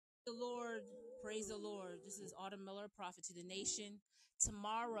the Lord. Praise the Lord. This is Autumn Miller, Prophet to the Nation.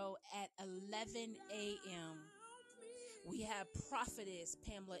 Tomorrow at 11 a.m., we have Prophetess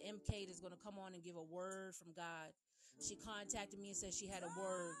Pamela M that's going to come on and give a word from God. She contacted me and said she had a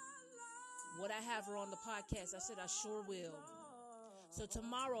word. Would I have her on the podcast? I said, I sure will. So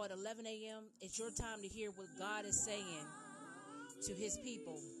tomorrow at 11 a.m., it's your time to hear what God is saying to his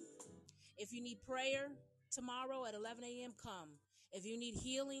people. If you need prayer tomorrow at 11 a.m., come. If you need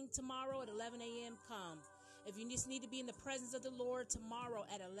healing tomorrow at 11 a.m., come. If you just need to be in the presence of the Lord tomorrow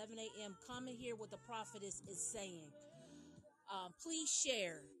at 11 a.m., come and hear what the prophetess is saying. Please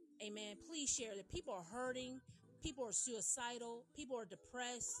share. Amen. Please share that people are hurting. People are suicidal. People are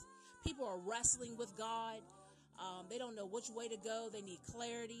depressed. People are wrestling with God. They don't know which way to go. They need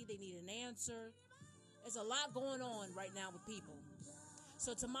clarity. They need an answer. There's a lot going on right now with people.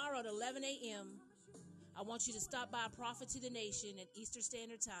 So tomorrow at 11 a.m., I want you to stop by Prophet to the Nation at Eastern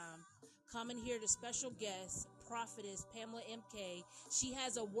Standard Time. Come and hear the special guest, Prophetess Pamela M. She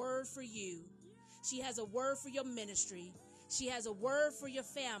has a word for you. She has a word for your ministry. She has a word for your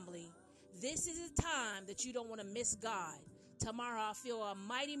family. This is a time that you don't want to miss God. Tomorrow I feel a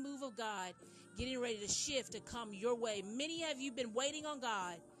mighty move of God getting ready to shift to come your way. Many of you have been waiting on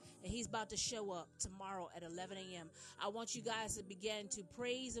God, and he's about to show up tomorrow at 11 a.m. I want you guys to begin to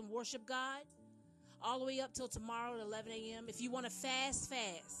praise and worship God all the way up till tomorrow at 11 a.m. If you want to fast,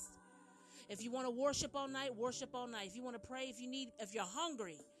 fast. If you want to worship all night, worship all night. If you want to pray, if you're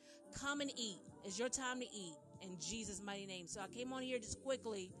hungry, come and eat. It's your time to eat in Jesus' mighty name. So I came on here just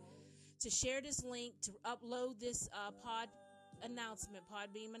quickly to share this link, to upload this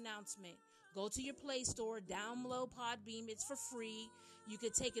Podbeam announcement. Go to your Play Store, download Podbeam. It's for free. You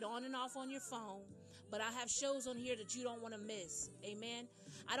can take it on and off on your phone. But I have shows on here that you don't want to miss. Amen.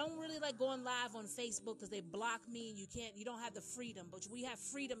 I don't really like going live on Facebook because they block me and you don't have the freedom. But we have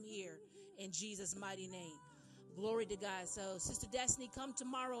freedom here in Jesus' mighty name. Glory to God. So, Sister Destiny, come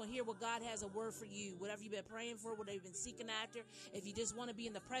tomorrow and hear what God has a word for you. Whatever you've been praying for, whatever you've been seeking after. If you just want to be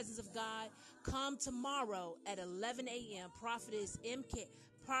in the presence of God, come tomorrow at 11 a.m. Prophetess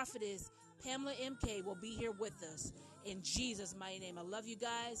Pamela M. will be here with us in Jesus' mighty name. I love you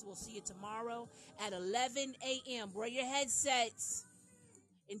guys. We'll see you tomorrow at 11 a.m. Wear your headsets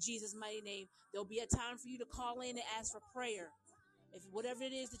in Jesus' mighty name. There'll be a time for you to call in and ask for prayer. If whatever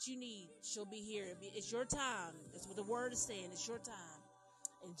it is that you need, she'll be here. It's your time. That's what the word is saying. It's your time.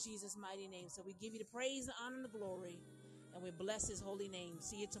 In Jesus' mighty name. So we give you the praise, the honor, and the glory. And we bless his holy name.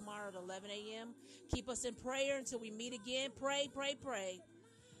 See you tomorrow at 11 a.m. Keep us in prayer until we meet again. Pray, pray, pray.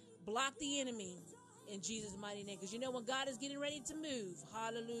 Block the enemy in Jesus' mighty name. Because you know when God is getting ready to move.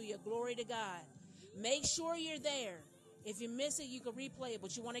 Hallelujah. Glory to God. Make sure you're there. If you miss it, you can replay it.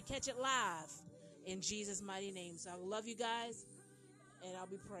 But you want to catch it live in Jesus' mighty name. So I love you guys. And I'll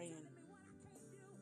be praying.